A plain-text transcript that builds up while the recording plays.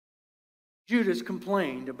Judas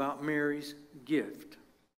complained about Mary's gift.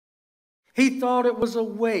 He thought it was a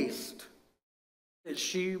waste that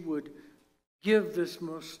she would give this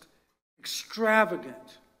most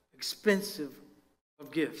extravagant, expensive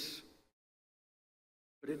of gifts.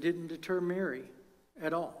 But it didn't deter Mary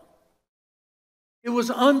at all. It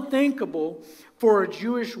was unthinkable for a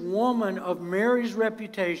Jewish woman of Mary's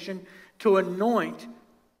reputation to anoint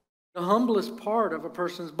the humblest part of a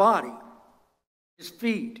person's body, his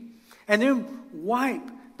feet, and then wipe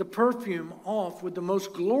the perfume off with the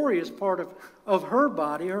most glorious part of her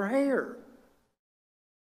body, her hair.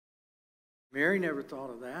 Mary never thought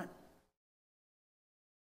of that.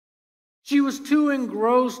 She was too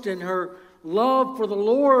engrossed in her love for the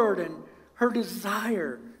Lord and her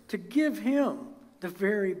desire to give Him the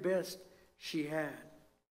very best she had.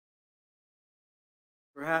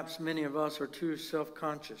 Perhaps many of us are too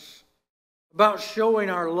self-conscious about showing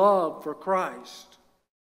our love for Christ.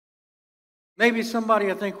 Maybe somebody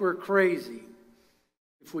will think we're crazy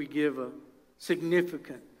if we give a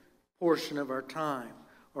significant portion of our time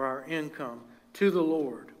or our income to the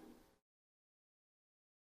Lord.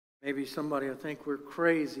 Maybe somebody will think we're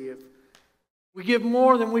crazy if we give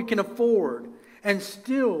more than we can afford and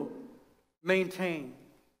still maintain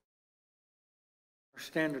our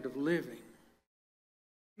standard of living.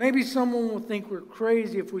 Maybe someone will think we're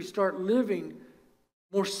crazy if we start living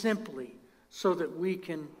more simply so that we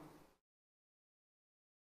can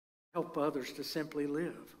help others to simply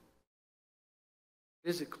live,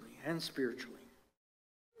 physically and spiritually.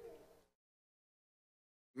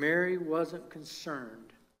 Mary wasn't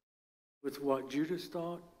concerned with what Judas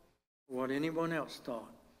thought or what anyone else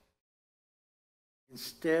thought.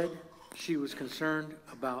 Instead, she was concerned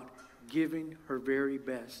about giving her very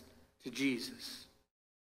best to Jesus.